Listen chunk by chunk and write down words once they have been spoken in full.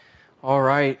All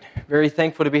right. Very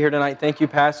thankful to be here tonight. Thank you,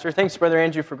 Pastor. Thanks, Brother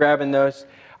Andrew, for grabbing those.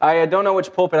 I don't know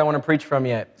which pulpit I want to preach from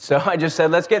yet. So I just said,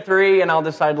 let's get 3 and I'll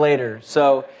decide later.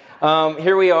 So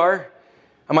here we are.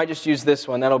 I might just use this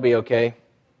one. That'll be okay.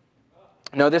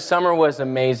 No, this summer was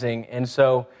amazing. And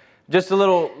so just a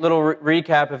little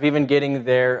recap of even getting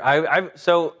there.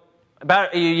 So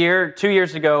about 2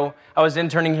 years ago, I was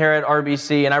interning here at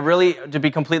RBC. And I really, to be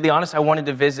completely honest, I wanted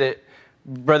to visit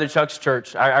Brother Chuck's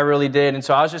church. I really did. And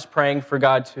so I was just praying for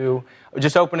God to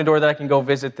just open a door that I can go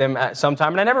visit them at some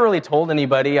time. And I never really told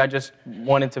anybody. I just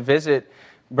wanted to visit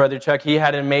Brother Chuck. He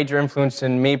had a major influence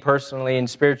in me personally and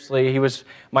spiritually. He was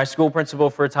my school principal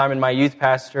for a time and my youth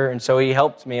pastor. And so he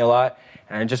helped me a lot.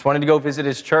 And I just wanted to go visit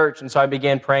his church. And so I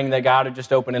began praying that God would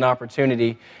just open an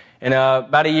opportunity. And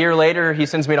about a year later, he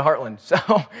sends me to Heartland.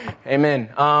 So,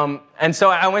 amen. And so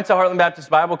I went to Heartland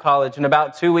Baptist Bible College. And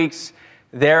about 2 weeks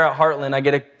there at Heartland, I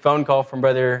get a phone call from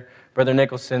Brother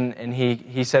Nicholson, and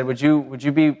he said, "Would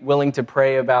you be willing to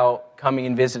pray about coming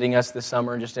and visiting us this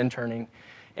summer and just interning?"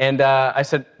 And I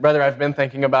said, "Brother, I've been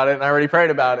thinking about it, and I already prayed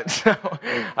about it, so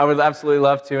I would absolutely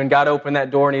love to." And God opened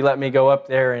that door, and He let me go up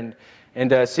there and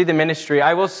see the ministry.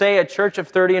 I will say a church of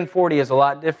 30 and 40 is a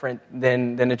lot different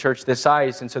than a church this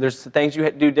size, and so there's things you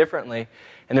do differently,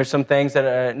 and there's some things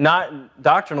that not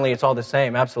doctrinally it's all the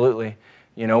same, absolutely.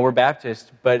 You know, we're Baptist,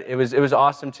 but it was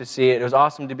awesome to see it. It was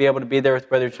awesome to be able to be there with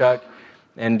Brother Chuck,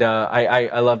 and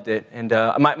I loved it. And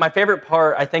my favorite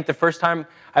part, I think the first time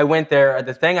I went there,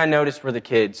 the thing I noticed were the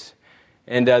kids.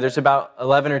 And there's about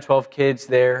 11 or 12 kids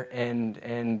there,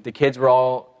 and the kids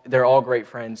they're all great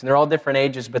friends. And they're all different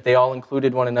ages, but they all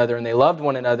included one another, and they loved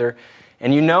one another.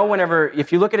 And you know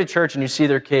if you look at a church and you see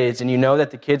their kids, and you know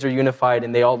that the kids are unified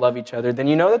and they all love each other, then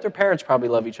you know that their parents probably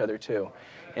love each other too.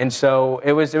 And so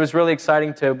it was really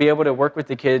exciting to be able to work with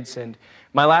the kids. And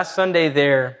my last Sunday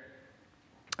there,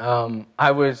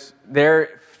 I was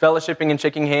there fellowshipping and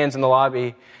shaking hands in the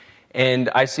lobby, and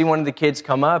I see one of the kids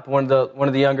come up, one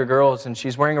of the younger girls, and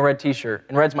she's wearing a red T-shirt.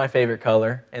 And red's my favorite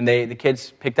color. And the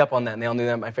kids picked up on that, and they all knew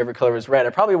that my favorite color was red. I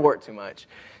probably wore it too much.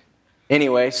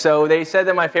 Anyway, so they said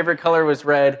that my favorite color was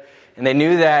red, and they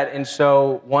knew that. And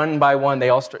so one by one,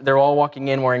 they're all walking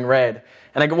in wearing red.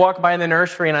 And I could walk by in the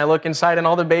nursery, and I look inside, and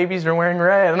all the babies are wearing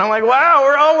red. And I'm like, wow,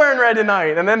 we're all wearing red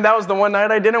tonight. And then that was the one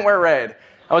night I didn't wear red.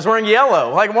 I was wearing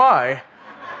yellow. Like, why?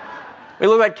 We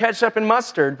look like ketchup and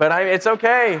mustard, but it's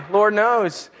okay. Lord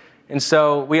knows. And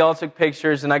so we all took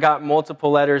pictures, and I got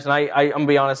multiple letters. And I'm going to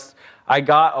be honest, I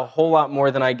got a whole lot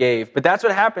more than I gave. But that's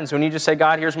what happens when you just say,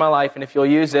 God, here's my life, and if you'll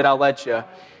use it, I'll let you.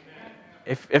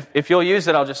 If you'll use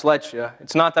it, I'll just let you.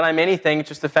 It's not that I'm anything. It's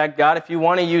just the fact, God, if you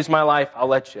want to use my life, I'll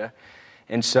let you.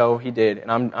 And so He did, and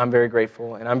I'm very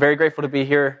grateful, and I'm very grateful to be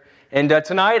here. And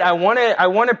tonight I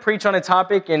want to preach on a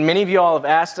topic, and many of you all have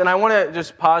asked, and I want to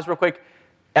just pause real quick.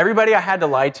 Everybody I had to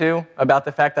lie to about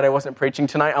the fact that I wasn't preaching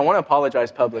tonight, I want to apologize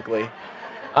publicly.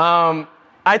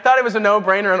 I thought it was a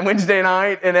no-brainer on Wednesday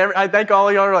night, and I think all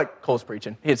of y'all are like, Cole's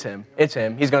preaching. It's him.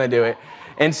 He's going to do it.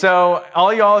 And so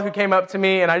all y'all who came up to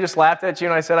me, and I just laughed at you,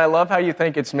 and I said, I love how you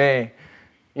think it's me.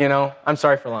 You know, I'm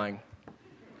sorry for lying.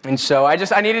 And so I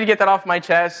needed to get that off my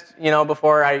chest,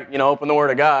 before I, open the Word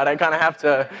of God. I kind of have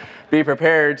to be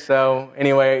prepared. So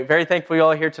anyway, very thankful you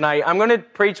all are here tonight. I'm going to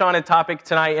preach on a topic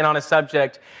tonight and on a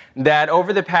subject that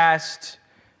over the past,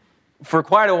 for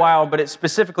quite a while, but it's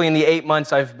specifically in the 8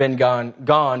 months I've been gone,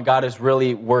 God has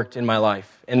really worked in my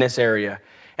life in this area.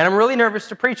 And I'm really nervous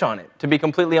to preach on it, to be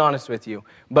completely honest with you.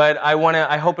 But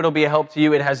I hope it'll be a help to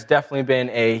you. It has definitely been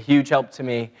a huge help to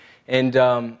me. And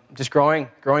just growing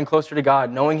closer to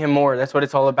God, knowing Him more. That's what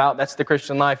it's all about. That's the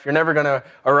Christian life. You're never going to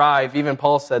arrive. Even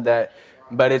Paul said that.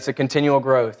 But it's a continual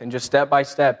growth and just step by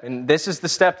step. And this is the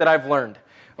step that I've learned,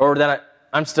 or that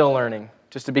I'm still learning,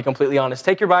 just to be completely honest.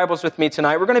 Take your Bibles with me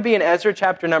tonight. We're going to be in Ezra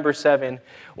chapter number 7.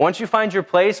 Once you find your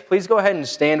place, please go ahead and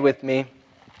stand with me.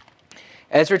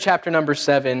 Ezra chapter number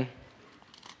 7.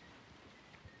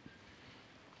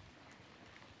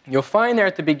 You'll find there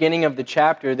at the beginning of the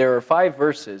chapter, there are 5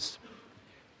 verses.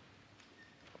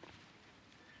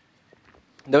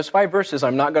 Those 5 verses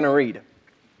I'm not going to read.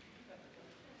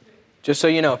 Just so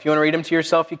you know, if you want to read them to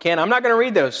yourself, you can. I'm not going to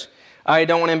read those. I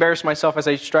don't want to embarrass myself as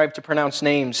I strive to pronounce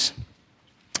names.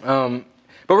 But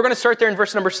we're going to start there in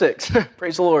verse number 6.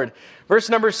 Praise the Lord. Verse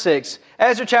number 6.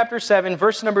 Ezra chapter 7,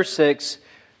 verse number 6.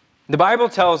 The Bible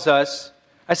tells us,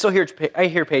 I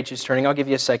hear pages turning. I'll give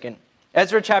you a second.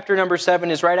 Ezra chapter number 7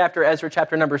 is right after Ezra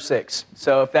chapter number 6.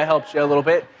 So if that helps you a little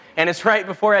bit. And it's right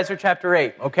before Ezra chapter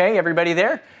 8. Okay, everybody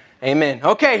there? Amen.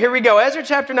 Okay, here we go. Ezra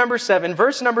chapter number 7,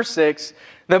 verse number 6.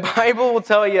 The Bible will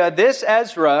tell you, this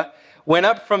Ezra went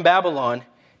up from Babylon,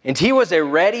 and he was a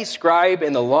ready scribe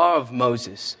in the law of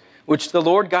Moses, which the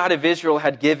Lord God of Israel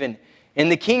had given.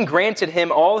 And the king granted him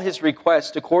all his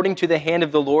requests according to the hand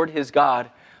of the Lord his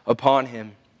God upon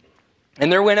him.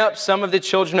 And there went up some of the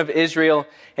children of Israel,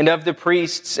 and of the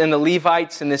priests, and the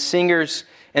Levites, and the singers,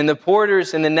 and the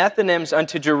porters, and the Nethinims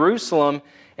unto Jerusalem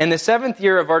in the 7th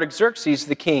year of Artaxerxes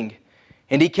the king.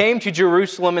 And he came to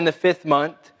Jerusalem in the 5th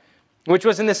month, which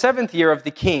was in the 7th year of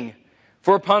the king.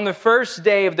 For upon the 1st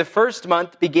day of the 1st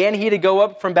month began he to go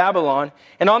up from Babylon,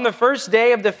 and on the 1st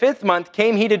day of the 5th month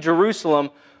came he to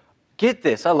Jerusalem. Get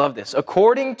this, I love this.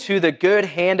 According to the good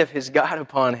hand of his God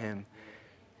upon him.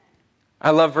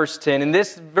 I love verse 10. And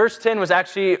this verse 10 was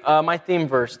actually my theme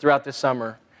verse throughout the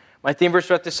summer. My theme verse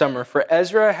throughout the summer. For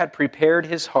Ezra had prepared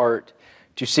his heart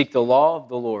to seek the law of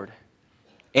the Lord,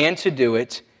 and to do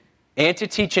it, and to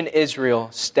teach in Israel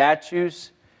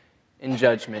statutes and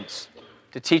judgments.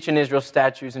 To teach in Israel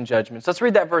statutes and judgments. Let's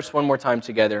read that verse one more time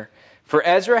together. For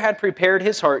Ezra had prepared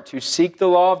his heart to seek the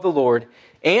law of the Lord,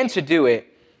 and to do it,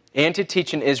 and to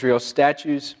teach in Israel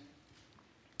statutes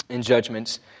and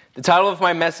judgments. The title of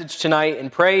my message tonight,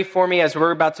 and pray for me as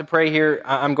we're about to pray here.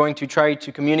 I'm going to try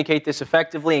to communicate this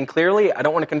effectively and clearly. I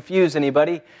don't want to confuse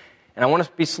anybody, and I want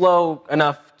to be slow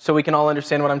enough so we can all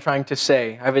understand what I'm trying to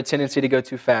say. I have a tendency to go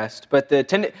too fast. But the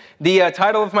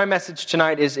title of my message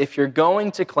tonight is, if you're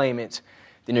going to claim it,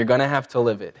 then you're going to have to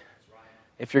live it.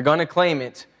 If you're going to claim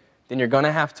it, then you're going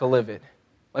to have to live it.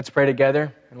 Let's pray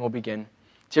together, and we'll begin.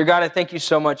 Dear God, I thank you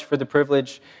so much for the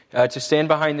privilege to stand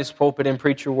behind this pulpit and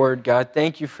preach your word. God,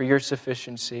 thank you for your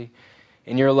sufficiency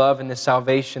and your love and the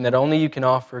salvation that only you can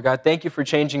offer. God, thank you for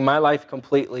changing my life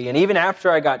completely. And even after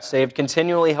I got saved,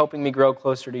 continually helping me grow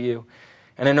closer to you.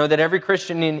 And I know that every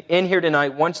Christian in here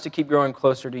tonight wants to keep growing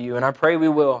closer to you. And I pray we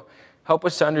will. Help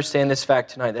us to understand this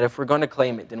fact tonight, that if we're going to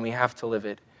claim it, then we have to live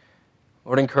it.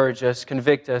 Lord, encourage us,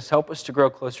 convict us, help us to grow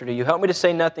closer to you. Help me to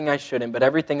say nothing I shouldn't, but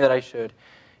everything that I should.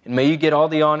 And may you get all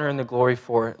the honor and the glory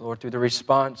for it, Lord, through the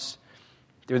response,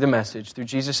 through the message. Through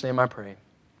Jesus' name I pray.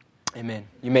 Amen.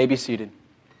 You may be seated.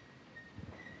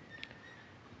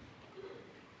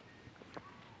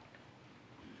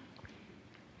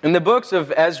 In the books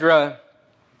of Ezra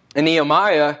and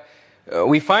Nehemiah,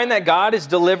 we find that God is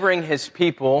delivering his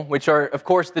people, which are, of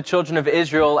course, the children of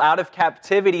Israel, out of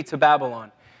captivity to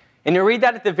Babylon. And you read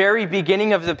that at the very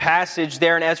beginning of the passage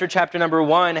there in Ezra chapter number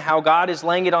 1, how God is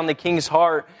laying it on the king's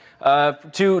heart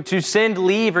to send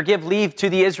leave or give leave to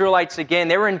the Israelites again.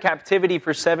 They were in captivity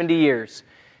for 70 years.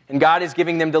 And God is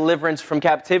giving them deliverance from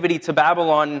captivity to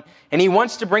Babylon. And he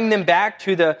wants to bring them back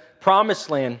to the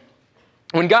promised land.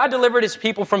 When God delivered his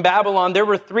people from Babylon, there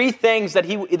were three things that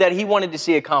he wanted to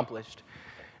see accomplished.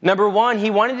 Number one, he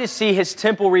wanted to see his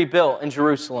temple rebuilt in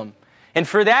Jerusalem. And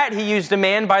for that, he used a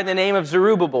man by the name of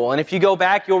Zerubbabel. And if you go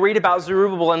back, you'll read about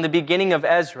Zerubbabel in the beginning of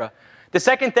Ezra. The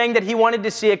second thing that he wanted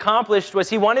to see accomplished was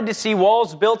he wanted to see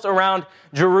walls built around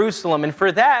Jerusalem. And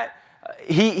for that,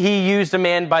 he used a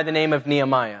man by the name of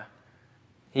Nehemiah.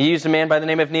 He used a man by the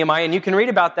name of Nehemiah, and you can read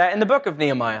about that in the book of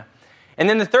Nehemiah. And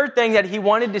then the third thing that he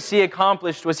wanted to see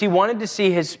accomplished was he wanted to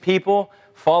see his people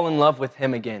fall in love with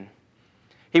him again.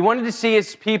 He wanted to see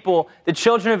his people, the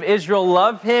children of Israel,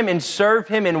 love him and serve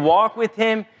him and walk with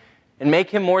him and make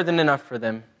him more than enough for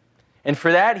them. And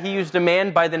for that, he used a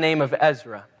man by the name of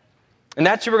Ezra. And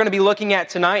that's what we're going to be looking at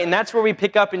tonight, and that's where we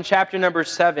pick up in chapter number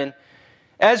 7.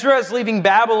 Ezra is leaving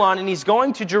Babylon, and he's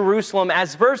going to Jerusalem,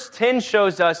 as verse 10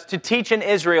 shows us, to teach in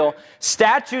Israel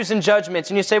statutes and judgments.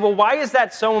 And you say, well, why is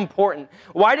that so important?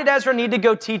 Why did Ezra need to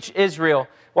go teach Israel?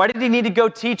 Why did he need to go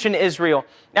teach in Israel?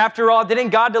 After all, didn't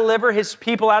God deliver his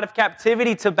people out of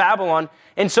captivity to Babylon?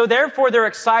 And so therefore they're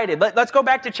excited. Let's go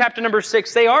back to chapter number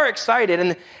 6. They are excited.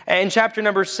 And in chapter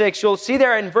number 6, you'll see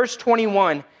there in verse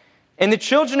 21, and the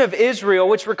children of Israel,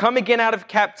 which were come again out of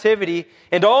captivity,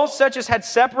 and all such as had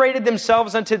separated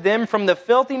themselves unto them from the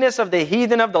filthiness of the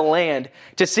heathen of the land,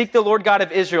 to seek the Lord God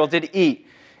of Israel, did eat,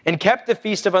 and kept the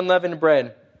feast of unleavened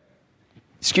bread.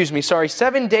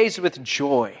 7 days with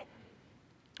joy.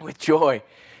 With joy.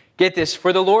 Get this,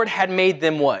 for the Lord had made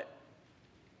them what?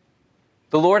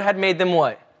 The Lord had made them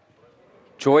what?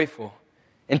 Joyful.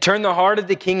 And turned the heart of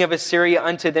the king of Assyria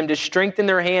unto them to strengthen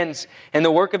their hands and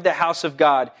the work of the house of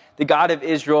God, the God of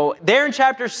Israel. There in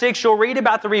chapter 6, you'll read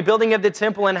about the rebuilding of the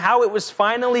temple and how it was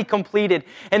finally completed.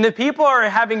 And the people are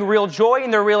having real joy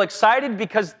and they're real excited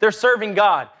because they're serving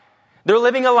God. They're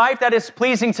living a life that is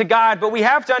pleasing to God, but we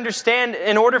have to understand,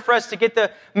 in order for us to get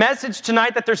the message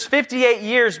tonight, that there's 58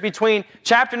 years between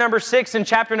chapter number 6 and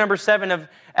chapter number 7 of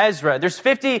Ezra. There's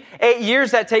 58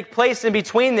 years that take place in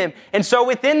between them. And so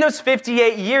within those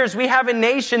 58 years, we have a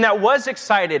nation that was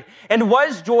excited and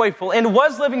was joyful and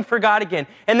was living for God again.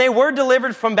 And they were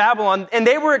delivered from Babylon, and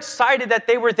they were excited that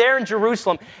they were there in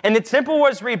Jerusalem. And the temple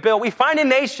was rebuilt. We find a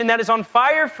nation that is on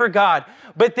fire for God.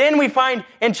 But then we find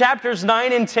in chapters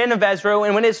 9 and 10 of Ezra,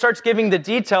 and when it starts giving the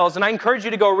details, and I encourage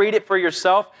you to go read it for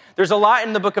yourself, there's a lot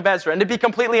in the book of Ezra. And to be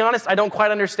completely honest, I don't quite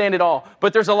understand it all.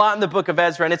 But there's a lot in the book of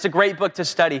Ezra, and it's a great book to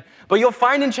study. But you'll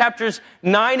find in chapters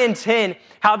 9 and 10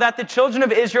 how that the children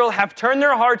of Israel have turned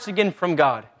their hearts again from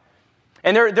God.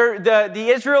 And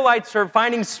the Israelites are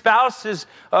finding spouses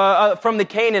from the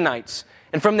Canaanites,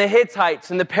 and from the Hittites,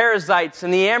 and the Perizzites,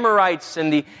 and the Amorites,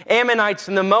 and the Ammonites,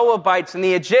 and the Moabites, and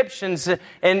the Egyptians,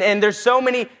 and there's so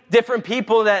many different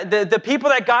people that the people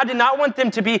that God did not want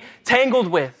them to be tangled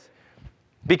with,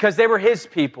 because they were His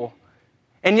people.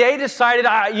 And they decided,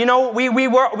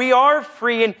 we are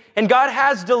free, and God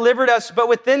has delivered us, but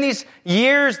within these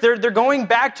years, they're going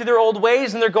back to their old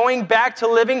ways, and they're going back to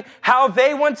living how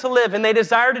they want to live, and they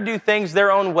desire to do things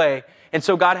their own way. And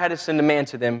so God had to send a man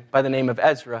to them by the name of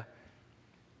Ezra.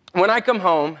 When I come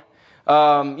home,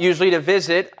 usually to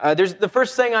visit, the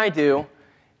first thing I do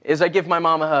is I give my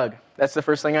mom a hug. That's the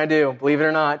first thing I do, believe it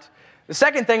or not. The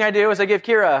second thing I do is I give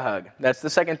Kira a hug. That's the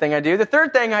second thing I do. The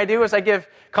third thing I do is I give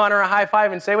Connor a high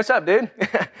five and say, "What's up, dude?"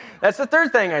 That's the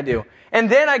third thing I do. And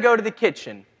then I go to the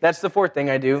kitchen. That's the fourth thing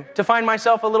I do, to find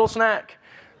myself a little snack.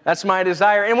 That's my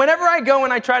desire. And whenever I go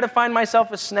and I try to find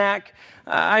myself a snack,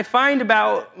 I find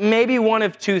about maybe one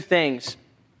of two things.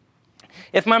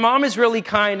 If my mom is really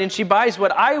kind and she buys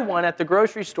what I want at the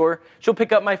grocery store, she'll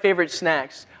pick up my favorite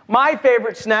snacks. My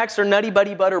favorite snacks are Nutty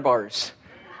Buddy Butter Bars.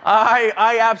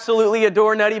 I absolutely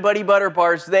adore Nutty Buddy Butter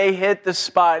Bars. They hit the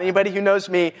spot. Anybody who knows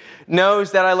me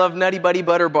knows that I love Nutty Buddy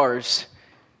Butter Bars.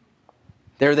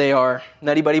 There they are,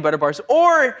 Nutty Buddy Butter Bars.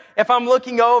 Or if I'm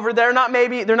looking over, they're not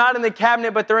in the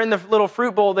cabinet, but they're in the little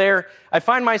fruit bowl there, I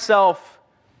find myself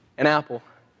an apple.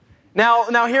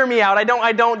 Now hear me out.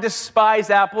 I don't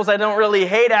despise apples. I don't really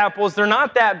hate apples. They're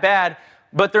not that bad,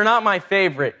 but they're not my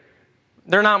favorite.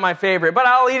 They're not my favorite. But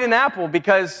I'll eat an apple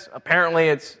because apparently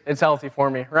it's healthy for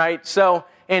me, right? So,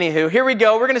 anywho, here we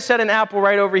go. We're going to set an apple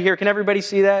right over here. Can everybody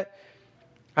see that?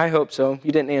 I hope so.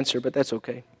 You didn't answer, but that's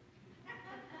okay.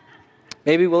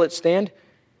 Maybe will it stand?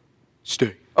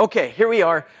 Stay. Okay, here we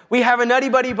are. We have a Nutty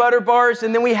Buddy Butter Bars,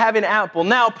 and then we have an apple.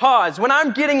 Now, pause. When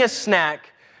I'm getting a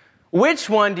snack, which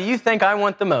one do you think I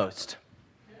want the most?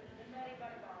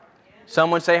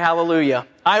 Someone say hallelujah.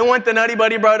 I want the Nutty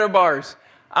Buddy Butter Bars.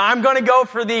 I'm going to go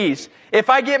for these. If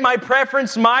I get my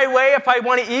preference my way, if I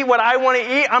want to eat what I want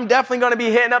to eat, I'm definitely going to be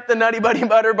hitting up the Nutty Buddy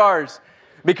Butter Bars.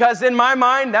 Because in my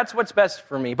mind, that's what's best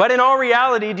for me. But in all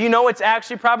reality, do you know what's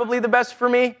actually probably the best for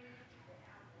me?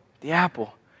 The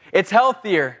apple. It's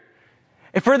healthier.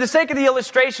 And for the sake of the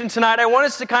illustration tonight, I want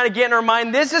us to kind of get in our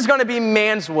mind, this is going to be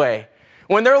man's way.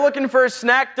 When they're looking for a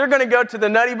snack, they're going to go to the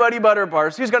Nutty Buddy Butter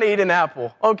Bars. Who's going to eat an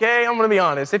apple? Okay, I'm going to be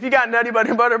honest. If you got Nutty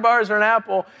Buddy Butter Bars or an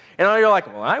apple, and you're like,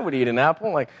 well, I would eat an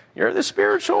apple. Like, you're the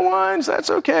spiritual ones. That's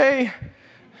okay.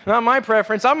 Not my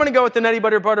preference. I'm going to go with the Nutty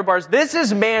Buddy Butter Bars. This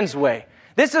is man's way.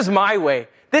 This is my way.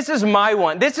 This is my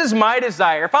one. This is my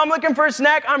desire. If I'm looking for a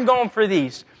snack, I'm going for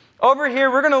these. Over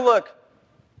here, we're going to look.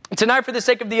 Tonight, for the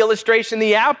sake of the illustration,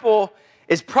 the apple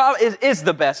is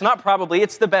the best. Not probably.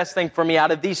 It's the best thing for me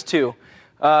out of these two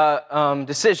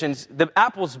decisions. The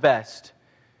apple's best.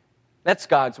 That's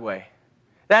God's way.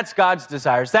 That's God's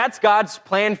desires. That's God's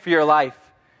plan for your life.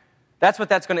 That's what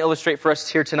that's going to illustrate for us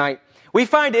here tonight. We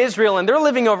find Israel, and they're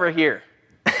living over here.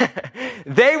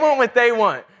 They want what they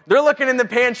want. They're looking in the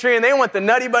pantry, and they want the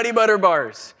Nutty Buddy Butter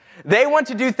Bars. They want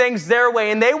to do things their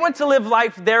way, and they want to live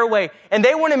life their way, and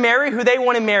they want to marry who they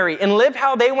want to marry and live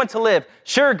how they want to live.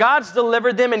 Sure, God's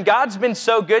delivered them, and God's been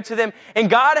so good to them, and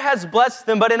God has blessed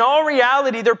them, but in all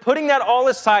reality, they're putting that all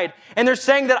aside, and they're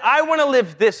saying that I want to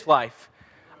live this life.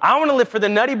 I want to live for the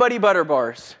Nutty Buddy Butter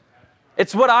Bars.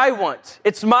 It's what I want.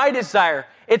 It's my desire.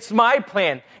 It's my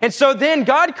plan. And so then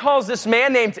God calls this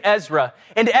man named Ezra.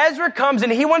 And Ezra comes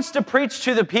and he wants to preach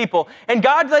to the people. And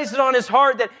God lays it on his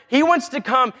heart that he wants to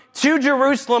come to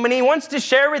Jerusalem and he wants to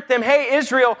share with them, hey,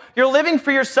 Israel, you're living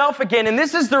for yourself again. And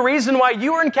this is the reason why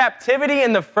you were in captivity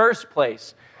in the first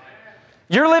place.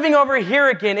 You're living over here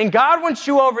again, and God wants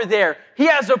you over there. He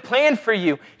has a plan for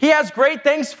you. He has great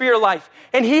things for your life.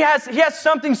 And He has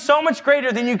something so much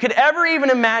greater than you could ever even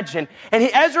imagine. And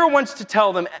Ezra wants to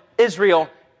tell them, Israel,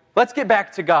 let's get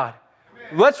back to God.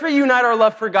 Let's reunite our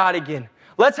love for God again.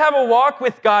 Let's have a walk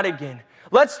with God again.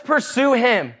 Let's pursue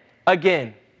Him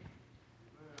again.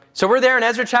 So we're there in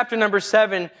Ezra chapter number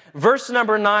 7, verse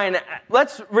number 9.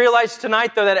 Let's realize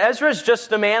tonight, though, that Ezra is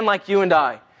just a man like you and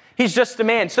I. He's just a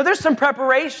man. So there's some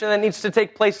preparation that needs to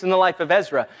take place in the life of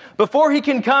Ezra. Before he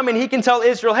can come and he can tell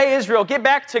Israel, hey, Israel, get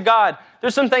back to God,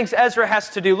 there's some things Ezra has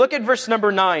to do. Look at verse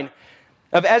number 9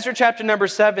 of Ezra chapter number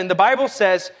 7. The Bible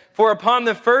says, for upon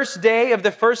the first day of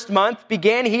the first month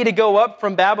began he to go up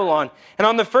from Babylon. And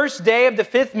on the first day of the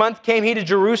 5th month came he to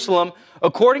Jerusalem,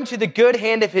 according to the good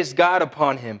hand of his God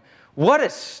upon him. What a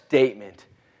statement.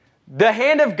 The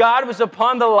hand of God was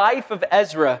upon the life of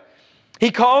Ezra.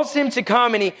 He calls him to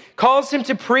come and he calls him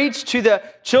to preach to the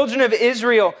children of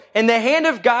Israel. And the hand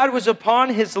of God was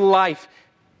upon his life.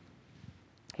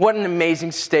 What an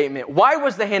amazing statement. Why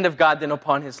was the hand of God then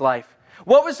upon his life?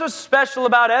 What was so special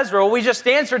about Ezra? Well, we just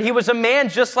answered he was a man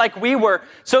just like we were.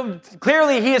 So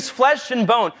clearly he is flesh and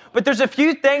bone. But there's a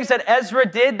few things that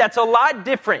Ezra did that's a lot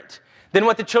different than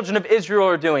what the children of Israel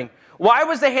are doing. Why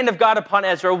was the hand of God upon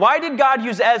Ezra? Why did God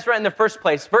use Ezra in the first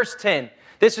place? Verse 10.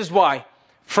 This is why.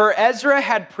 For Ezra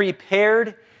had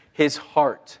prepared his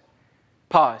heart.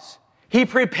 Pause. He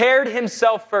prepared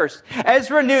himself first.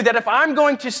 Ezra knew that if I'm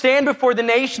going to stand before the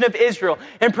nation of Israel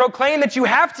and proclaim that you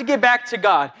have to get back to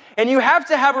God and you have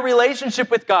to have a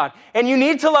relationship with God and you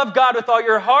need to love God with all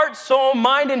your heart, soul,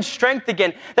 mind, and strength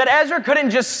again, that Ezra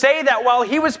couldn't just say that while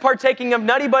he was partaking of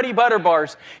Nutty Buddy Butter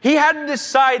Bars. He had to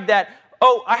decide that,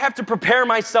 I have to prepare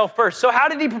myself first. So how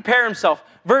did he prepare himself?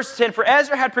 Verse 10, for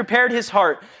Ezra had prepared his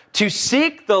heart to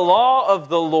seek the law of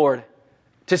the Lord.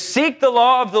 To seek the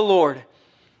law of the Lord.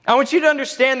 I want you to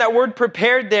understand that word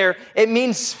prepared there, it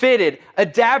means fitted,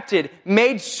 adapted,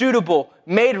 made suitable,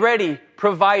 made ready,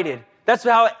 provided. That's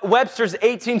how Webster's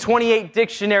 1828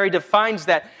 dictionary defines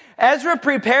that. Ezra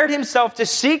prepared himself to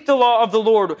seek the law of the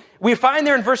Lord. We find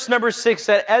there in verse number 6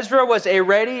 that Ezra was a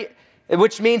ready,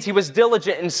 which means he was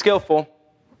diligent and skillful.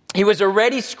 He was a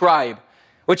ready scribe,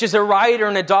 which is a writer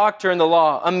and a doctor in the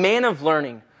law, a man of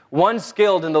learning, one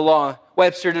skilled in the law.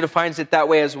 Webster defines it that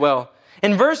way as well.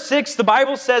 In verse 6, the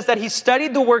Bible says that he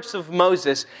studied the works of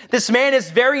Moses. This man is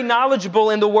very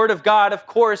knowledgeable in the Word of God, of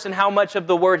course, and how much of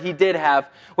the Word he did have,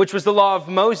 which was the law of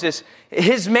Moses.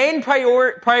 His main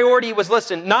priority was,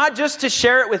 listen, not just to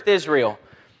share it with Israel.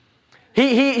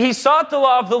 He sought the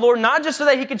law of the Lord not just so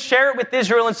that he could share it with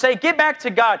Israel and say, get back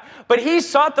to God, but he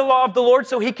sought the law of the Lord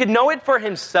so he could know it for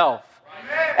himself.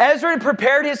 Ezra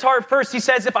prepared his heart first. He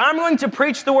says, if I'm going to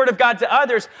preach the word of God to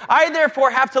others, I therefore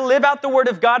have to live out the word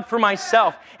of God for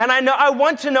myself. And I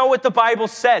want to know what the Bible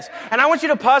says. And I want you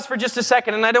to pause for just a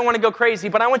second, and I don't want to go crazy,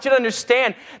 but I want you to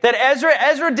understand that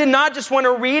Ezra did not just want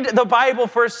to read the Bible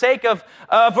for the sake of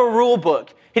a rule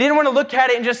book. He didn't want to look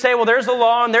at it and just say, well, there's a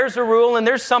law and there's a rule and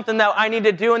there's something that I need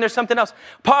to do and there's something else.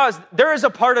 Pause. There is a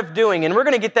part of doing, and we're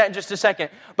going to get that in just a second.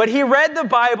 But he read the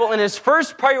Bible, and his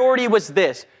first priority was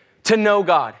this: to know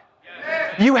God.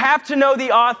 You have to know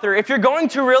the author. If you're going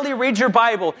to really read your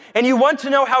Bible and you want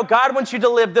to know how God wants you to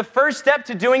live, the first step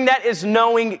to doing that is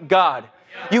knowing God.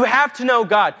 You have to know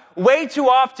God. Way too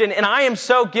often, and I am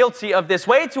so guilty of this,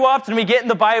 way too often we get in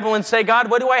the Bible and say,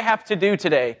 God, what do I have to do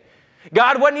today?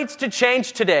 God, what needs to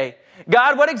change today?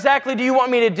 God, what exactly do you want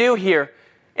me to do here?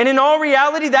 And in all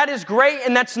reality, that is great,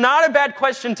 and that's not a bad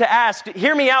question to ask.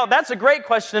 Hear me out. That's a great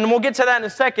question, and we'll get to that in a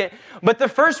second. But the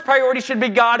first priority should be,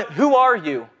 God, who are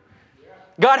you?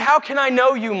 God, how can I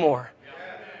know you more?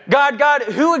 God,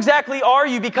 who exactly are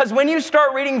you? Because when you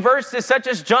start reading verses such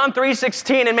as John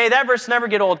 3:16, and may that verse never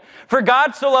get old, for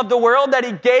God so loved the world that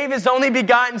he gave his only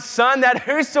begotten Son, that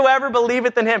whosoever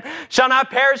believeth in him shall not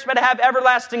perish but have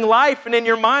everlasting life. And in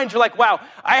your mind, you're like, wow,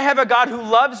 I have a God who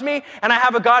loves me, and I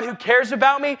have a God who cares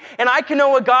about me, and I can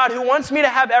know a God who wants me to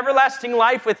have everlasting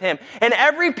life with him. And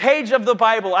every page of the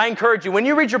Bible, I encourage you, when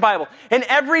you read your Bible, in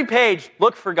every page,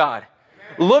 look for God.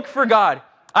 Look for God.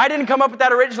 I didn't come up with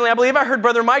that originally. I believe I heard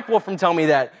Brother Mike Wolfram tell me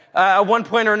that at one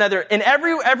point or another. In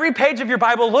every page of your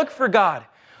Bible, look for God.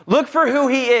 Look for who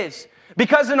he is.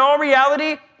 Because in all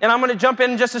reality, and I'm going to jump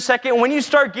in just a second, when you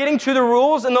start getting to the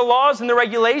rules and the laws and the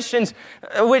regulations,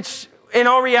 which in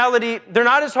all reality, they're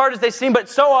not as hard as they seem, but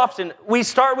so often we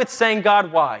start with saying,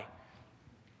 God, why?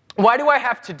 Why do I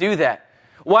have to do that?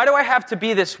 Why do I have to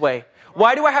be this way?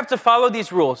 Why do I have to follow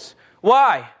these rules?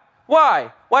 Why?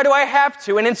 Why? Why do I have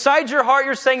to? And inside your heart,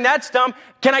 you're saying, that's dumb.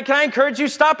 Can I encourage you?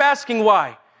 Stop asking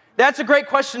why. That's a great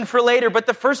question for later, but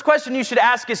the first question you should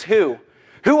ask is who?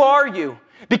 Who are you?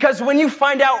 Because when you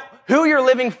find out who you're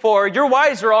living for, your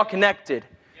whys are all connected.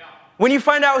 When you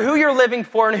find out who you're living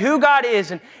for and who God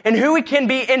is and who he can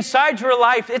be inside your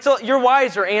life, your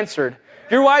whys are answered.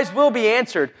 Your whys will be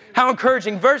answered. How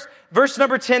encouraging. Verse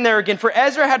number 10 there again. For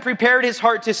Ezra had prepared his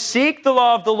heart to seek the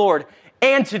law of the Lord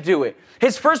and to do it.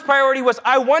 His first priority was,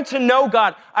 I want to know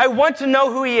God. I want to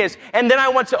know who He is. And then I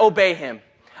want to obey Him.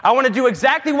 I want to do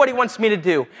exactly what He wants me to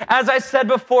do. As I said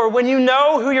before, when you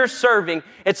know who you're serving,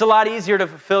 it's a lot easier to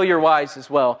fulfill your whys as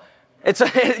well.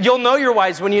 You'll know your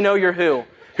whys when you know your who.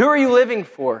 Who are you living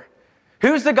for?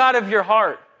 Who's the God of your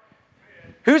heart?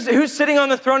 Who's sitting on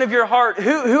the throne of your heart?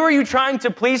 Who are you trying to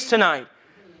please tonight?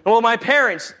 Well, my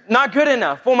parents, not good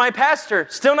enough. Well, my pastor,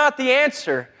 still not the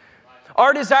answer.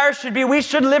 Our desire should be, we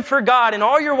should live for God, and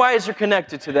all your whys are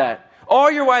connected to that. All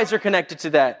your whys are connected to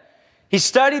that. He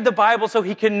studied the Bible so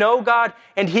he can know God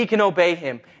and he can obey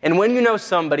Him. And when you know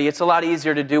somebody, it's a lot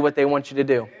easier to do what they want you to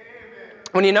do.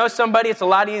 When you know somebody, it's a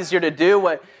lot easier to do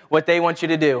what they want you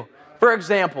to do. For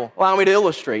example, allow me to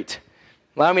illustrate.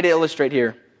 Allow me to illustrate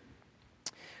here.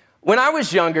 When I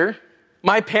was younger,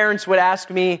 my parents would ask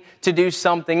me to do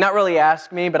something. Not really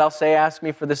ask me, but I'll say ask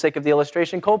me for the sake of the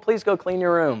illustration. Cole, please go clean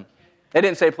your room. They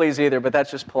didn't say please either, but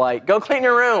that's just polite. Go clean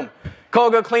your room. Cole,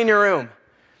 go clean your room.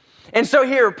 And so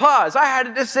here, pause. I had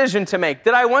a decision to make.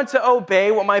 Did I want to obey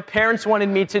what my parents wanted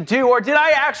me to do, or did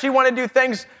I actually want to do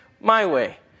things my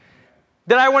way?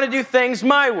 Did I want to do things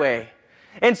my way?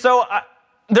 And so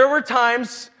there were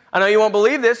times, I know you won't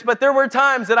believe this, but there were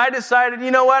times that I decided,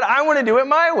 you know what, I want to do it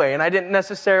my way, and I didn't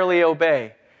necessarily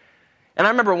obey. And I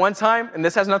remember one time, and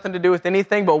this has nothing to do with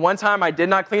anything, but one time I did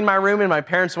not clean my room, and my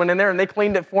parents went in there, and they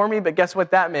cleaned it for me, but guess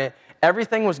what that meant?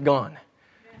 Everything was gone.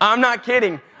 I'm not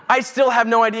kidding. I still have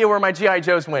no idea where my G.I.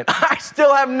 Joes went. I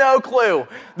still have no clue.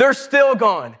 They're still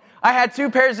gone. I had 2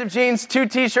 pairs of jeans, 2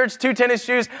 t-shirts, 2 tennis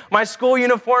shoes, my school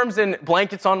uniforms, and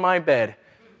blankets on my bed.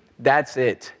 That's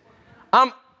it.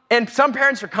 And some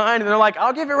parents are kind, and they're like,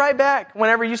 I'll give it right back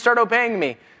whenever you start obeying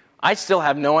me. I still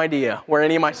have no idea where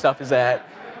any of my stuff is at.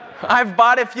 I've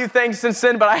bought a few things since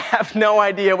then, but I have no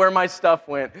idea where my stuff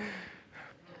went.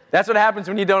 That's what happens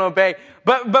when you don't obey.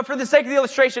 But for the sake of the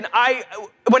illustration,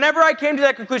 whenever I came to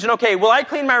that conclusion, okay, will I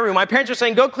clean my room? My parents were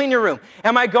saying, go clean your room.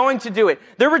 Am I going to do it?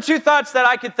 There were 2 thoughts that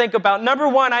I could think about. Number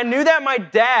one, I knew that my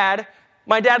dad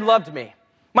loved me.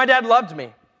 My dad loved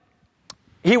me.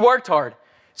 He worked hard.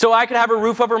 So I could have a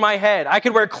roof over my head. I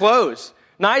could wear clothes,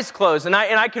 nice clothes, and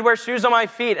I could wear shoes on my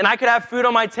feet, and I could have food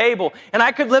on my table, and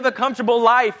I could live a comfortable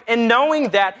life. And knowing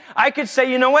that, I could say,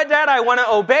 you know what, Dad, I want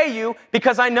to obey you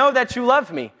because I know that you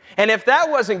love me. And if that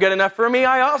wasn't good enough for me,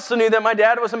 I also knew that my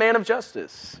dad was a man of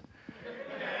justice.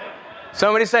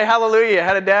 Somebody say hallelujah.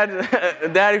 Had a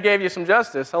dad who gave you some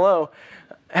justice. Hello.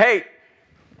 Hey,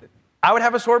 I would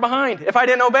have a sore behind if I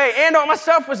didn't obey, and all my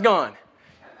stuff was gone.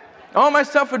 All my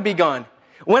stuff would be gone.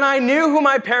 When I knew who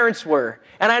my parents were,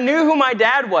 and I knew who my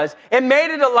dad was, it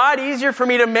made it a lot easier for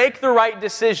me to make the right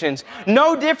decisions.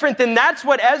 No different than that's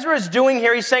what Ezra is doing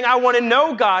here. He's saying, I want to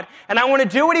know God, and I want to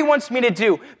do what He wants me to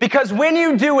do. Because when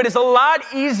you do, it is a lot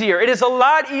easier. It is a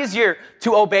lot easier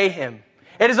to obey Him.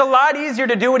 It is a lot easier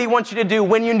to do what He wants you to do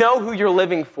when you know who you're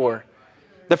living for.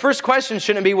 The first question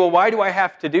shouldn't be, well, why do I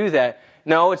have to do that?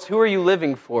 No, it's who are you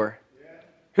living for?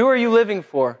 Who are you living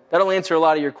for? That'll answer a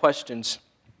lot of your questions.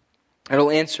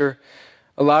 It'll answer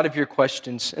a lot of your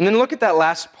questions. And then look at that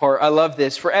last part. I love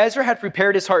this. For Ezra had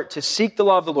prepared his heart to seek the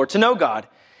law of the Lord, to know God,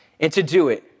 and to do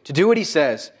what He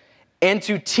says, and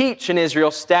to teach in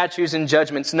Israel statutes and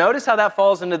judgments. Notice how that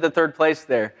falls into the third place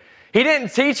there. He didn't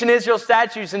teach in Israel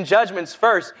statutes and judgments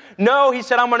first. No, he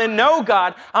said, I'm going to know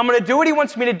God. I'm going to do what He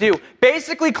wants me to do.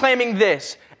 Basically claiming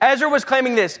this. Ezra was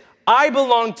claiming this. I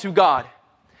belong to God.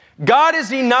 God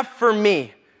is enough for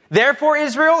me. Therefore,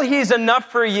 Israel, He's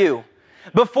enough for you.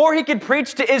 Before he could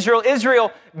preach to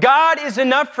Israel, God is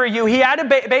enough for you. He had to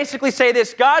basically say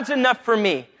this, God's enough for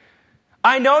me.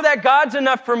 I know that God's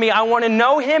enough for me. I want to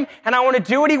know Him, and I want to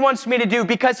do what He wants me to do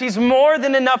because He's more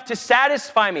than enough to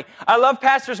satisfy me. I love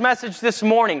Pastor's message this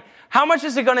morning. How much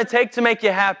is it going to take to make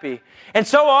you happy? And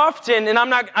so often, and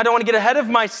I don't want to get ahead of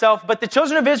myself, but the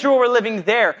children of Israel were living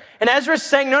there. And Ezra's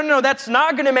saying, no, that's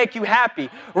not going to make you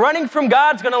happy. Running from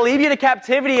God's going to leave you to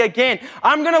captivity again.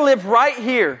 I'm going to live right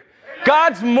here.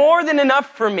 God's more than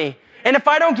enough for me. And if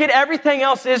I don't get everything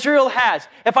else Israel has,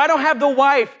 if I don't have the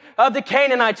wife of the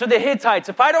Canaanites or the Hittites,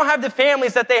 if I don't have the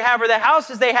families that they have or the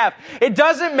houses they have, it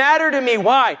doesn't matter to me.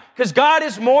 Why? Because God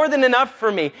is more than enough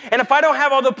for me. And if I don't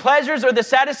have all the pleasures or the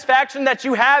satisfaction that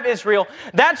you have, Israel,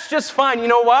 that's just fine. You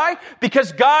know why?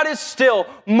 Because God is still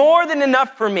more than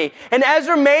enough for me. And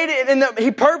Ezra made it,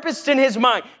 he purposed in his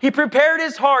mind. He prepared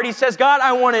his heart. He says, God,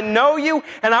 I want to know you,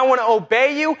 and I want to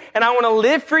obey you, and I want to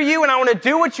live for you, and I want to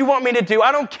do what you want me to do.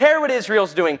 I don't care what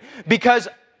Israel's doing, because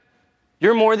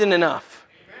you're more than enough.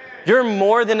 You're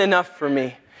more than enough for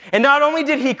me. And not only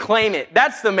did he claim it,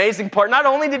 that's the amazing part. Not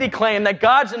only did he claim that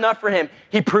God's enough for him,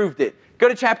 he proved it. Go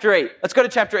to chapter 8. Let's go to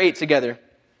chapter 8 together.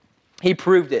 He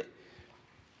proved it.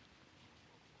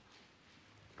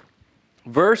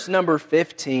 Verse number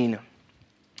 15.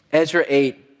 Ezra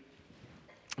 8.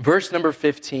 Verse number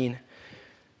 15.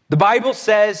 The Bible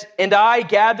says, "And I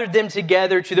gathered them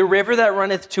together to the river that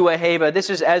runneth to Ahava." This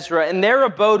is Ezra. "And there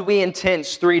abode we in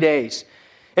tents 3 days.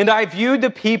 And I viewed the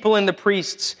people and the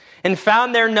priests, and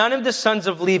found there none of the sons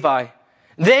of Levi.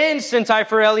 Then sent I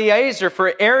for Eleazar,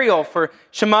 for Ariel, for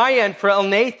Shemaiah, and for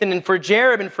Elnathan, and for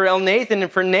Jerib, and for Elnathan,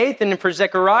 and for Nathan, and for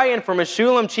Zechariah, and for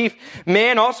Meshullam, chief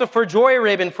man, also for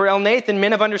Joiarib, and for Elnathan,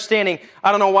 men of understanding."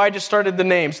 I don't know why I just started the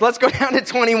names. Let's go down to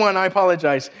 21. I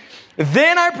apologize.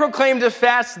 "Then I proclaimed a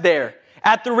fast there,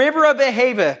 at the river of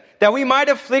Ahava, that we might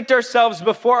afflict ourselves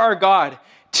before our God,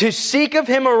 to seek of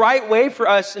him a right way for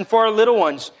us and for our little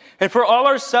ones, and for all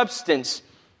our substance."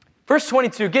 Verse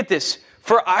 22, get this.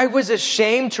 "For I was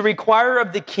ashamed to require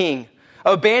of the king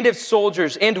a band of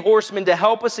soldiers and horsemen to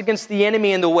help us against the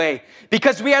enemy in the way,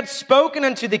 because we had spoken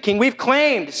unto the king. We've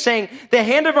claimed, saying, the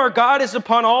hand of our God is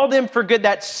upon all them for good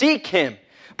that seek him.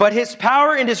 But his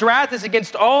power and his wrath is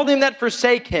against all them that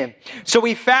forsake him. So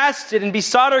we fasted and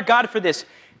besought our God for this."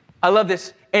 I love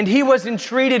this. "And he was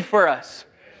entreated for us."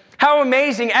 How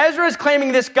amazing. Ezra is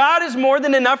claiming this. God is more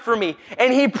than enough for me.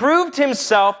 And he proved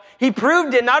himself. He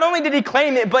proved it. Not only did he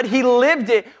claim it, but he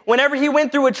lived it whenever he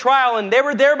went through a trial. And they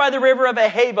were there by the river of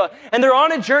Ahava. And they're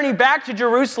on a journey back to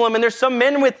Jerusalem. And there's some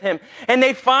men with him. And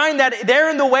they find that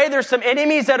there in the way, there's some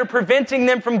enemies that are preventing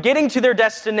them from getting to their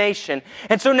destination.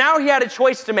 And so now he had a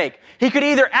choice to make. He could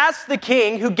either ask the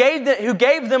king, who gave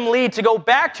them leave to go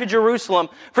back to Jerusalem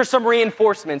for some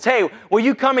reinforcements. "Hey, will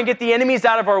you come and get the enemies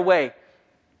out of our way?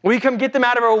 Will you come get them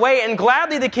out of our way?" And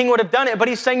gladly the king would have done it. But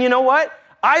he's saying, you know what?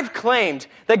 I've claimed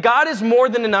that God is more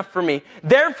than enough for me.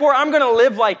 Therefore, I'm going to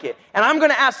live like it. And I'm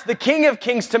going to ask the King of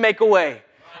Kings to make a way.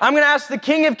 I'm going to ask the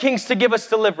King of Kings to give us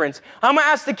deliverance. I'm going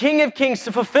to ask the King of Kings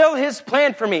to fulfill his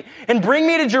plan for me and bring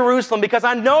me to Jerusalem, because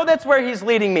I know that's where he's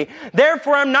leading me.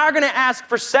 Therefore, I'm not going to ask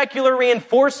for secular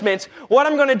reinforcements. What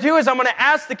I'm going to do is I'm going to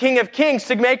ask the King of Kings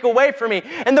to make a way for me.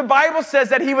 And the Bible says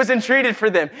that he was entreated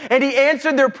for them. And he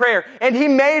answered their prayer. And he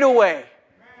made a way.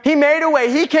 He made a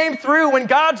way. He came through. When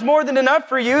God's more than enough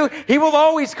for you, he will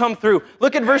always come through.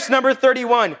 Look at verse number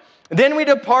 31. "Then we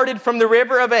departed from the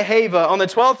river of Ahava on the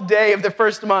 12th day of the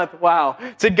first month." Wow.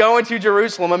 To go into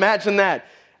Jerusalem. Imagine that.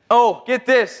 Oh, get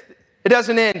this. It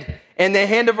doesn't end. "And the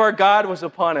hand of our God was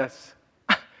upon us."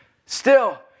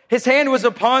 Still, his hand was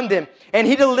upon them. "And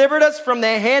he delivered us from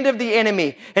the hand of the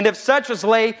enemy, and of such as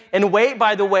lay and wait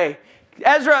by the way."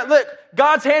 Ezra, look,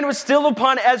 God's hand was still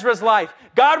upon Ezra's life.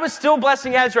 God was still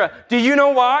blessing Ezra. Do you know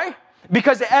why?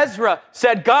 Because Ezra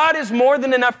said, God is more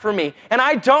than enough for me, and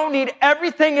I don't need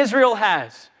everything Israel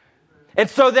has. And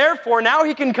so therefore, now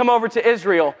he can come over to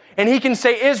Israel, and he can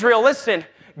say, Israel, listen,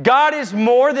 God is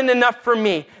more than enough for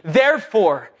me.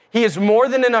 Therefore, he is more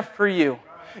than enough for you.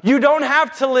 You don't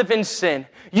have to live in sin.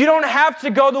 You don't have to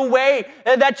go the way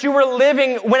that you were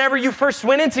living whenever you first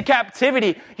went into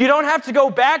captivity. You don't have to go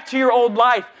back to your old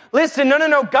life. Listen,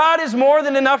 no. God is more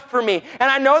than enough for me. And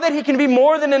I know that he can be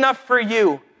more than enough for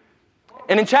you.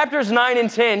 And in chapters 9 and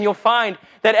 10, you'll find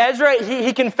that Ezra,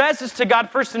 he confesses to God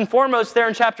first and foremost there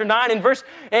in chapter 9.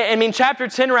 Chapter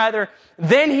 10 rather.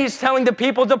 Then he's telling the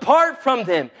people, depart from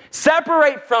them.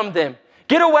 Separate from them.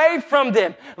 Get away from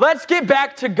them. Let's get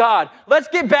back to God. Let's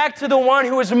get back to the one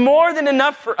who is more than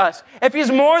enough for us. If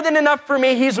he's more than enough for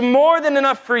me, he's more than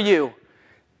enough for you.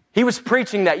 He was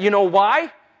preaching that. You know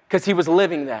why? Because he was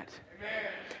living that. Amen.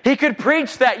 He could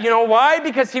preach that. You know why?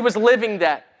 Because he was living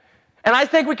that. And I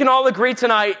think we can all agree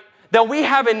tonight that we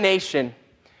have a nation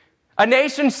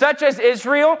such as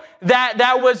Israel,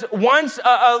 that was once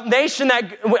a nation that,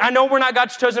 I know we're not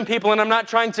God's chosen people, and I'm not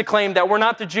trying to claim that. We're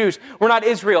not the Jews. We're not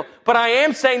Israel. But I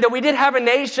am saying that we did have a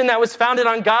nation that was founded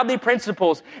on godly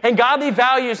principles and godly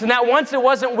values, and that once it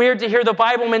wasn't weird to hear the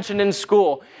Bible mentioned in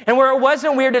school, and where it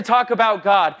wasn't weird to talk about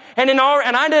God. And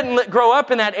I didn't grow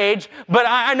up in that age, but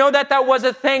I know that was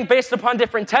a thing based upon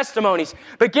different testimonies.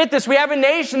 But get this, we have a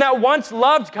nation that once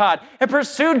loved God and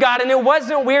pursued God, and it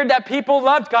wasn't weird that people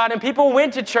loved God and people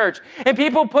went to church and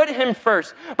people put him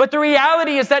first. But the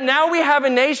reality is that now we have a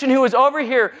nation who is over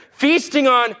here feasting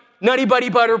on Nutty Buddy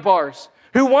Butter bars,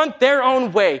 who want their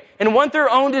own way and want their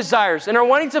own desires and are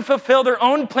wanting to fulfill their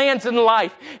own plans in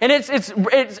life. And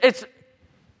it's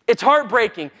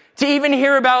heartbreaking to even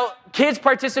hear about kids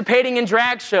participating in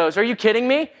drag shows. Are you kidding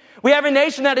me? We have a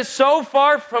nation that is so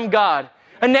far from God.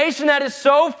 A nation that is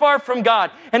so far from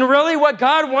God. And really what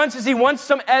God wants is He wants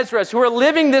some Ezras who are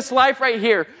living this life right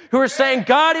here, who are saying,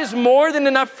 God is more than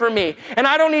enough for me. And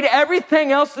I don't need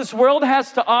everything else this world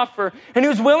has to offer. And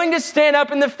who's willing to stand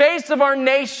up in the face of our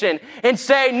nation and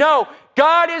say, no,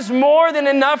 God is more than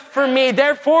enough for me.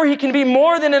 Therefore, He can be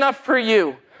more than enough for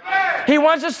you. He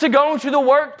wants us to go into the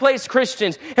workplace,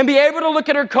 Christians, and be able to look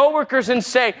at our coworkers and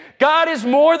say, God is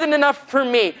more than enough for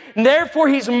me, and therefore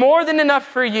He's more than enough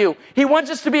for you. He wants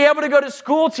us to be able to go to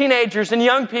school, teenagers and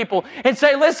young people, and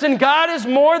say, listen, God is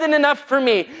more than enough for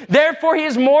me, therefore He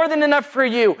is more than enough for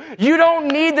you. You don't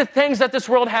need the things that this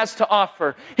world has to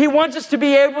offer. He wants us to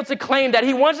be able to claim that.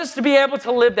 He wants us to be able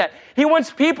to live that. He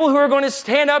wants people who are going to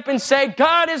stand up and say,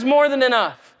 God is more than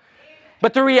enough.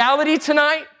 But the reality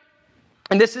tonight,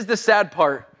 and this is the sad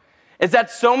part, is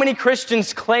that so many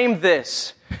Christians claim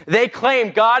this. They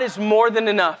claim God is more than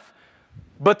enough,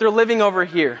 but they're living over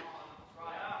here.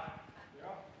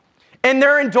 And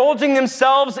they're indulging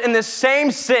themselves in the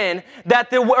same sin that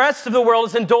the rest of the world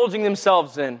is indulging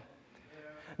themselves in.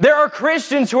 There are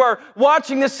Christians who are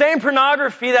watching the same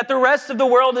pornography that the rest of the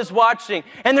world is watching,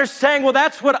 and they're saying, well,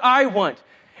 that's what I want.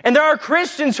 And there are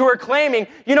Christians who are claiming,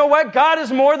 you know what, God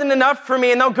is more than enough for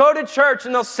me. And they'll go to church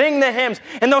and they'll sing the hymns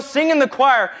and they'll sing in the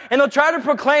choir and they'll try to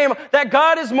proclaim that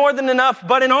God is more than enough.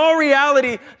 But in all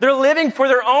reality, they're living for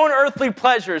their own earthly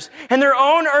pleasures and their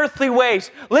own earthly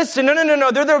ways. Listen, no.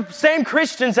 They're the same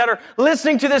Christians that are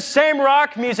listening to the same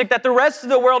rock music that the rest of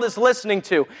the world is listening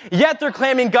to. Yet they're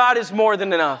claiming God is more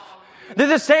than enough. They're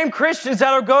the same Christians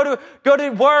that'll go to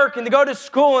work and they go to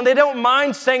school and they don't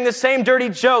mind saying the same dirty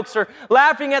jokes or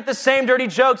laughing at the same dirty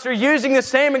jokes or using the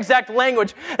same exact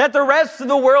language that the rest of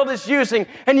the world is using.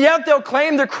 And yet they'll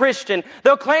claim they're Christian.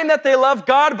 They'll claim that they love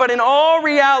God, but in all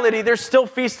reality, they're still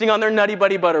feasting on their Nutty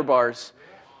Buddy Butter Bars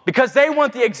because they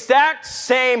want the exact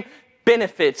same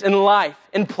benefits in life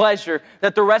and pleasure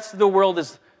that the rest of the world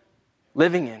is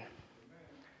living in.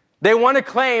 They want to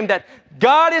claim that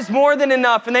God is more than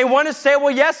enough. And they want to say,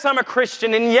 well, yes, I'm a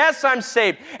Christian. And yes, I'm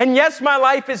saved. And yes, my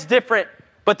life is different.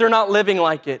 But they're not living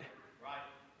like it.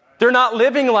 They're not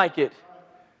living like it.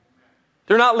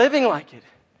 They're not living like it.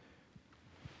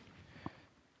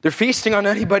 They're feasting on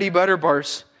Nutty Buddy Butter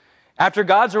Bars after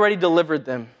God's already delivered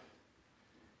them.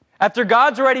 After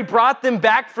God's already brought them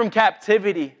back from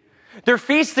captivity. They're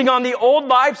feasting on the old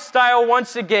lifestyle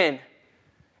once again.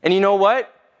 And you know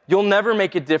what? You'll never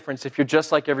make a difference if you're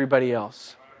just like everybody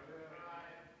else.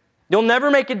 You'll never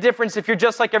make a difference if you're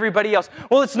just like everybody else.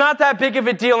 Well, it's not that big of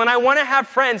a deal, and I want to have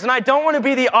friends, and I don't want to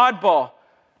be the oddball.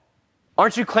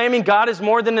 Aren't you claiming God is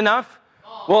more than enough?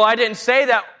 Well, I didn't say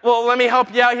that. Well, let me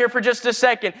help you out here for just a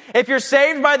second. If you're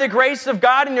saved by the grace of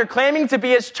God and you're claiming to be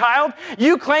His child,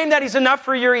 you claim that He's enough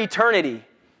for your eternity.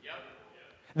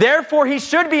 Therefore, He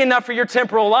should be enough for your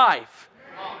temporal life.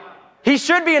 He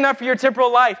should be enough for your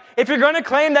temporal life. If you're going to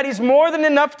claim that He's more than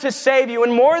enough to save you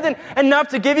and more than enough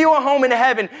to give you a home in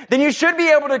heaven, then you should be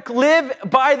able to live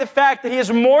by the fact that He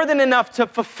is more than enough to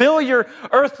fulfill your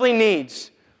earthly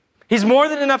needs. He's more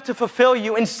than enough to fulfill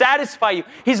you and satisfy you.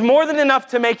 He's more than enough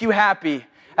to make you happy,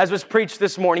 as was preached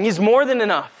this morning. He's more than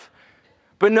enough.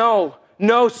 But no,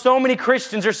 so many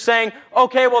Christians are saying,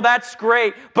 okay, well, that's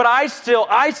great, but I still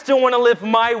want to live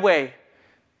my way.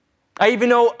 I even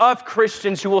know of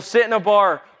Christians who will sit in a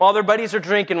bar while their buddies are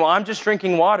drinking. Well, I'm just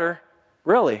drinking water.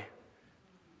 Really?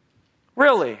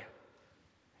 Really?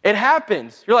 It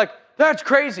happens. You're like, that's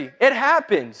crazy. It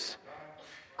happens.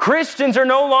 Christians are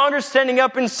no longer standing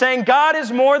up and saying, God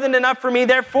is more than enough for me,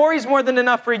 therefore He's more than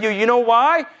enough for you. You know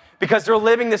why? Because they're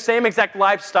living the same exact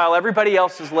lifestyle everybody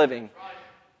else is living.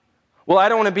 Well, I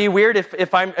don't want to be weird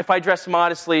if I dress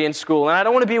modestly in school, and I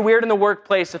don't want to be weird in the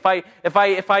workplace if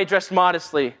I dress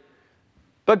modestly.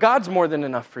 But God's more than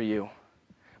enough for you.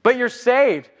 But you're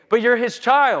saved. But you're His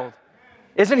child.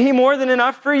 Isn't He more than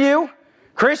enough for you?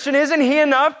 Christian, isn't He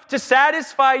enough to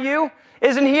satisfy you?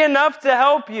 Isn't He enough to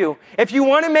help you? If you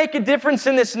want to make a difference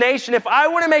in this nation, if I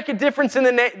want to make a difference in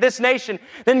this nation,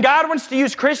 then God wants to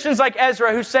use Christians like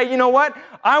Ezra who say, you know what?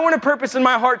 I want a purpose in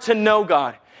my heart to know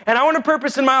God. And I want a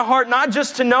purpose in my heart not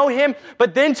just to know Him,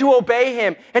 but then to obey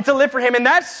Him and to live for Him. And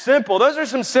that's simple. Those are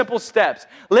some simple steps.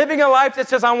 Living a life that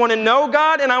says, I want to know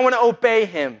God and I want to obey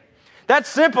Him. That's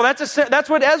simple. That's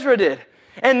what Ezra did.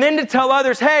 And then to tell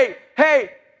others, hey,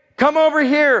 come over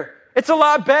here. It's a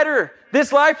lot better.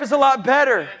 This life is a lot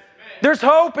better. There's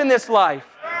hope in this life.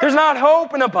 There's not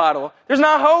hope in a bottle. There's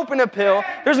not hope in a pill.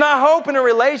 There's not hope in a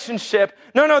relationship.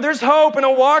 No, there's hope in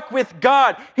a walk with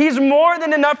God. He's more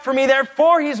than enough for me.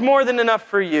 Therefore, He's more than enough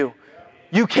for you.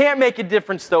 You can't make a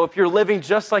difference, though, if you're living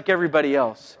just like everybody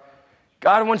else.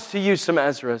 God wants to use some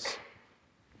Ezras.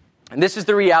 And this is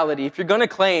the reality. If you're going to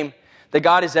claim that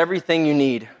God is everything you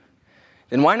need,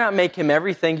 then why not make him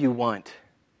everything you want?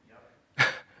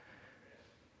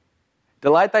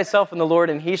 Delight thyself in the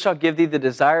Lord, and he shall give thee the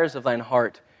desires of thine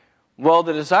heart. Well,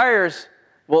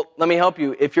 let me help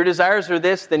you. If your desires are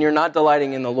this, then you're not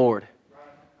delighting in the Lord.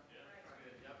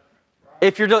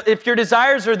 If your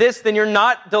desires are this, then you're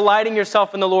not delighting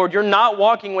yourself in the Lord. You're not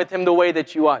walking with him the way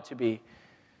that you ought to be.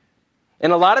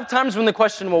 And a lot of times when the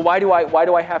question, well, why do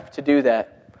I have to do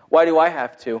that? Why do I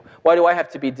have to? Why do I have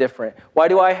to be different? Why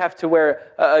do I have to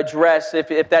wear a dress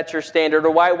if that's your standard?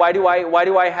 Or why do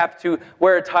I have to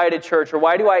wear a tie to church?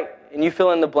 Or and you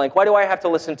fill in the blank. Why do I have to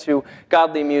listen to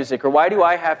godly music? Or why do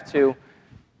I have to,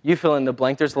 you fill in the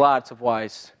blank. There's lots of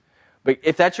whys. But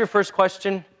if that's your first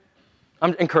question,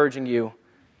 I'm encouraging you,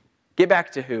 get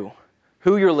back to who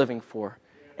you're living for.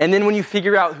 And then when you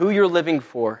figure out who you're living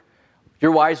for,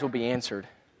 your whys will be answered.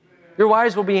 Your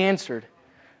whys will be answered.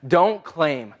 Don't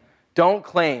claim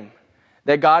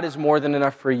that God is more than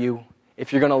enough for you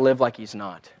if you're going to live like he's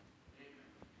not.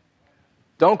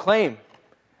 Don't claim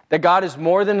that God is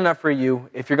more than enough for you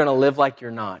if you're going to live like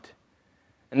you're not.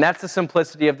 And that's the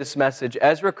simplicity of this message.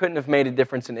 Ezra couldn't have made a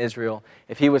difference in Israel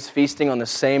if he was feasting on the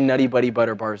same Nutty Buddy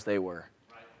butter bars they were.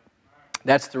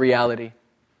 That's the reality.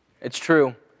 It's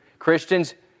true.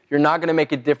 Christians, you're not going to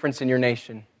make a difference in your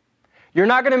nation. You're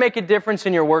not going to make a difference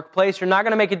in your workplace. You're not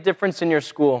going to make a difference in your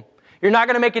school. You're not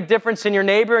going to make a difference in your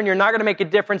neighbor, and you're not going to make a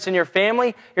difference in your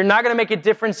family. You're not going to make a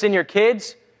difference in your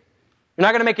kids. You're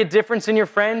not going to make a difference in your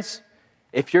friends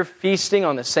if you're feasting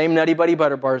on the same Nutty Buddy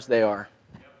butter bars they are.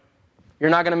 You're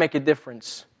not going to make a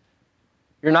difference.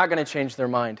 You're not going to change their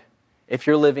mind if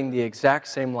you're living the exact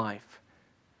same life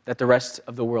that the rest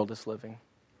of the world is living.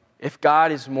 If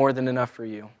God is more than enough for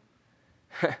you,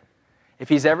 if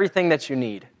he's everything that you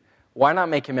need, why not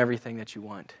make him everything that you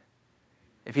want?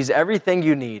 If he's everything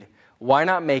you need, why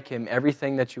not make him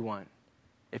everything that you want?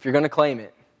 If you're going to claim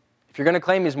it, if you're going to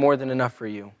claim he's more than enough for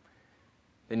you,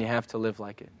 then you have to live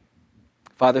like it.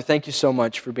 Father, thank you so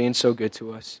much for being so good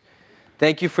to us.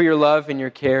 Thank you for your love and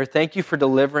your care. Thank you for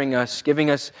delivering us,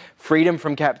 giving us freedom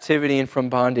from captivity and from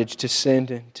bondage to sin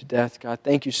and to death, God.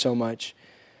 Thank you so much.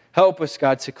 Help us,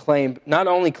 God, to claim, not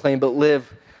only claim, but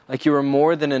live like you are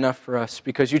more than enough for us,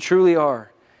 because you truly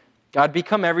are. God,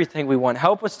 become everything we want.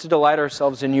 Help us to delight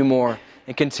ourselves in you more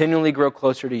and continually grow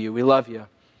closer to you. We love you.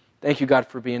 Thank you, God,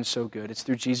 for being so good. It's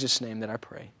through Jesus' name that I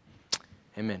pray.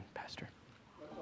 Amen.